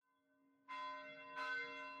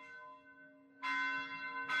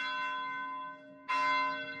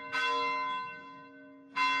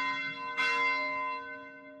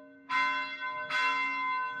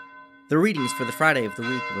The readings for the Friday of the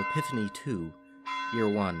week of Epiphany 2, Year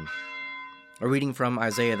 1. A reading from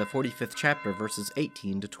Isaiah the 45th chapter, verses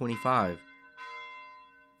 18 to 25.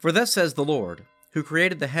 For thus says the Lord, who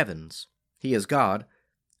created the heavens, He is God,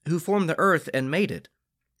 who formed the earth and made it.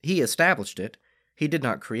 He established it. He did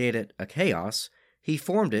not create it a chaos. He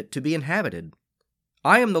formed it to be inhabited.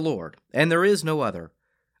 I am the Lord, and there is no other.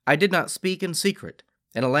 I did not speak in secret,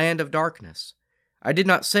 in a land of darkness. I did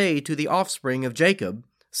not say to the offspring of Jacob,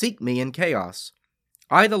 Seek me in chaos.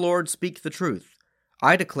 I, the Lord, speak the truth.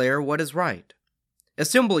 I declare what is right.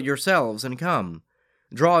 Assemble yourselves and come.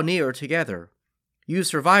 Draw near together. You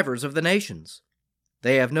survivors of the nations.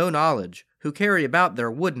 They have no knowledge, who carry about their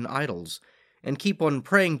wooden idols, and keep on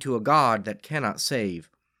praying to a God that cannot save.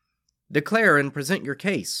 Declare and present your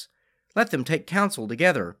case. Let them take counsel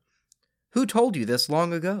together. Who told you this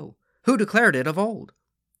long ago? Who declared it of old?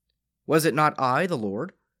 Was it not I, the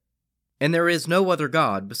Lord? And there is no other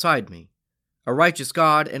God beside me. A righteous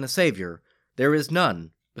God and a Savior, there is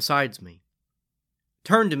none besides me.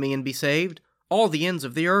 Turn to me and be saved, all the ends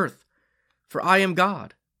of the earth. For I am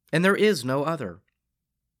God, and there is no other.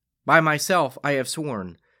 By myself I have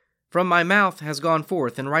sworn. From my mouth has gone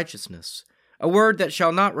forth in righteousness, a word that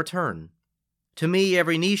shall not return. To me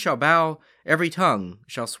every knee shall bow, every tongue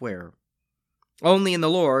shall swear. Only in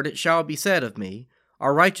the Lord it shall be said of me,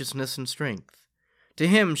 our righteousness and strength. To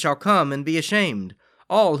him shall come and be ashamed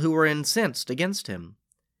all who are incensed against him.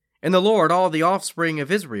 In the Lord all the offspring of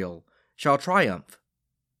Israel shall triumph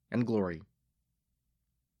and glory.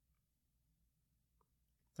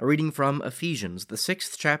 A reading from Ephesians, the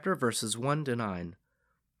 6th chapter, verses 1 to 9.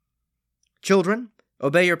 Children,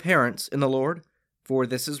 obey your parents in the Lord, for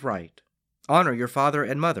this is right. Honor your father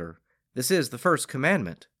and mother. This is the first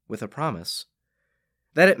commandment, with a promise,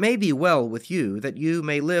 that it may be well with you, that you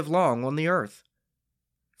may live long on the earth.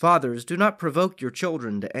 Fathers, do not provoke your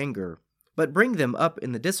children to anger, but bring them up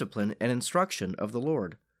in the discipline and instruction of the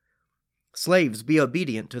Lord. Slaves, be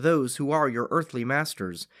obedient to those who are your earthly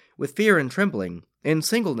masters, with fear and trembling, in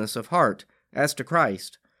singleness of heart, as to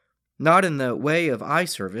Christ, not in the way of eye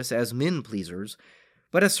service as men-pleasers,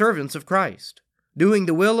 but as servants of Christ, doing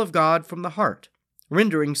the will of God from the heart,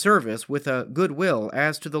 rendering service with a good will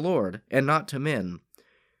as to the Lord, and not to men,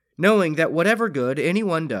 knowing that whatever good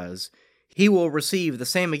anyone does, he will receive the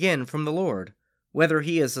same again from the Lord, whether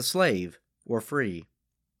he is a slave or free.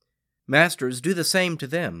 Masters, do the same to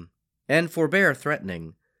them, and forbear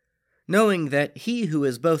threatening, knowing that he who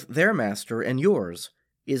is both their master and yours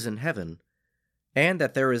is in heaven, and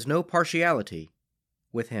that there is no partiality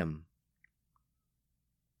with him.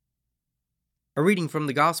 A reading from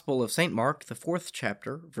the Gospel of St. Mark, the 4th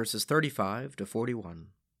chapter, verses 35 to 41.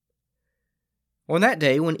 On that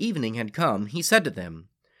day, when evening had come, he said to them,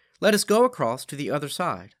 Let us go across to the other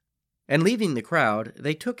side. And leaving the crowd,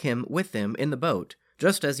 they took him with them in the boat,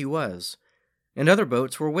 just as he was, and other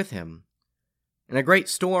boats were with him. And a great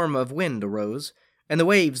storm of wind arose, and the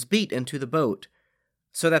waves beat into the boat,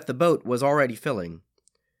 so that the boat was already filling.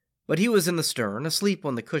 But he was in the stern, asleep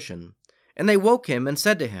on the cushion. And they woke him and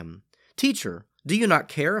said to him, Teacher, do you not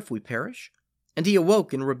care if we perish? And he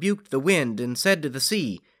awoke and rebuked the wind, and said to the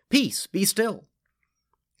sea, Peace, be still.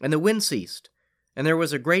 And the wind ceased, and there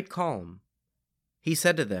was a great calm. He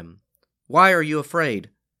said to them, Why are you afraid?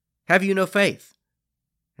 Have you no faith?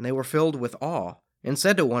 And they were filled with awe, and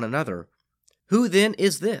said to one another, Who then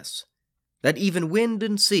is this, that even wind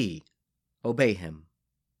and sea obey him?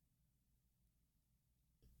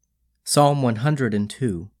 Psalm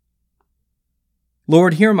 102.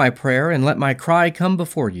 Lord, hear my prayer, and let my cry come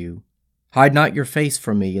before you. Hide not your face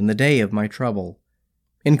from me in the day of my trouble.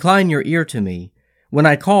 Incline your ear to me. When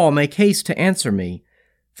I call, make haste to answer me.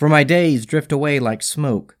 For my days drift away like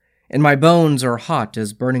smoke, and my bones are hot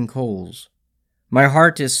as burning coals. My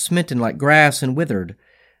heart is smitten like grass and withered,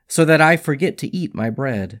 so that I forget to eat my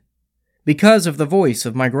bread. Because of the voice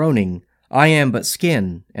of my groaning, I am but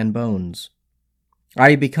skin and bones.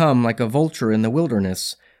 I become like a vulture in the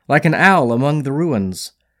wilderness, like an owl among the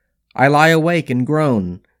ruins. I lie awake and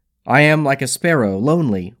groan. I am like a sparrow,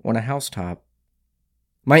 lonely on a housetop.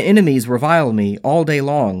 My enemies revile me all day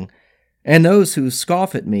long, and those who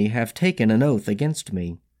scoff at me have taken an oath against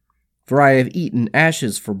me. For I have eaten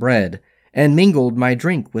ashes for bread, and mingled my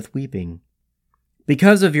drink with weeping.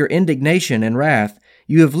 Because of your indignation and wrath,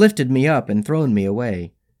 you have lifted me up and thrown me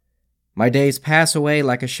away. My days pass away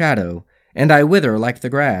like a shadow, and I wither like the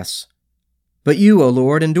grass. But you, O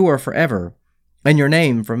Lord, endure forever, and your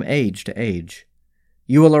name from age to age.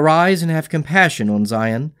 You will arise and have compassion on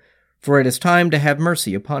Zion, for it is time to have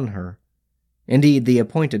mercy upon her. Indeed, the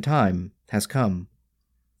appointed time has come.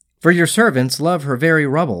 For your servants love her very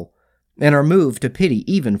rubble, and are moved to pity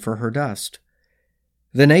even for her dust.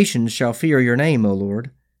 The nations shall fear your name, O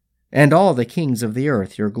Lord, and all the kings of the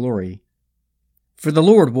earth your glory. For the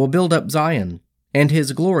Lord will build up Zion, and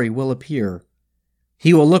his glory will appear.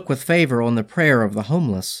 He will look with favor on the prayer of the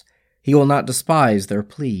homeless. He will not despise their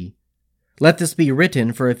plea. Let this be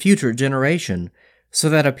written for a future generation, so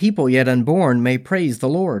that a people yet unborn may praise the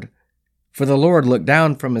Lord. For the Lord looked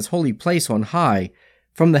down from his holy place on high.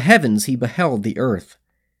 From the heavens he beheld the earth,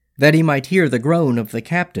 that he might hear the groan of the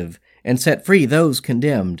captive, and set free those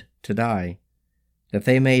condemned to die, that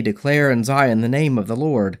they may declare in Zion the name of the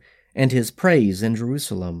Lord, and his praise in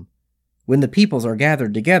Jerusalem, when the peoples are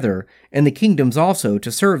gathered together, and the kingdoms also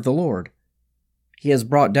to serve the Lord. He has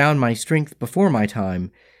brought down my strength before my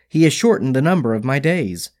time. He has shortened the number of my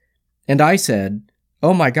days. And I said,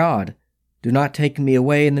 O my God, do not take me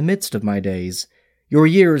away in the midst of my days. Your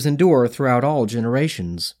years endure throughout all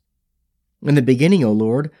generations. In the beginning, O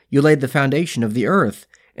Lord, you laid the foundation of the earth,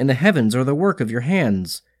 and the heavens are the work of your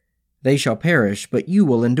hands. They shall perish, but you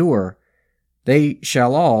will endure. They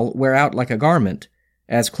shall all wear out like a garment.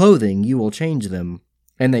 As clothing you will change them,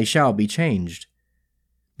 and they shall be changed.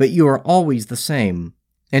 But you are always the same,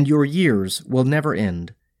 and your years will never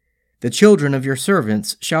end. The children of your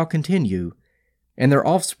servants shall continue, and their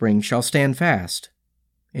offspring shall stand fast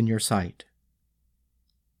in your sight.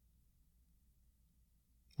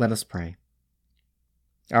 Let us pray.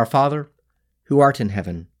 Our Father, who art in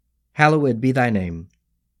heaven, hallowed be thy name.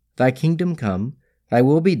 Thy kingdom come, thy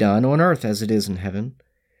will be done on earth as it is in heaven.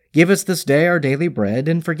 Give us this day our daily bread,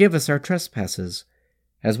 and forgive us our trespasses,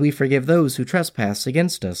 as we forgive those who trespass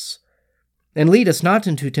against us. And lead us not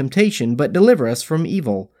into temptation, but deliver us from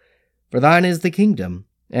evil. For thine is the kingdom,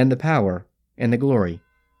 and the power, and the glory,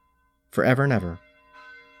 forever and ever.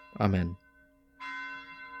 Amen.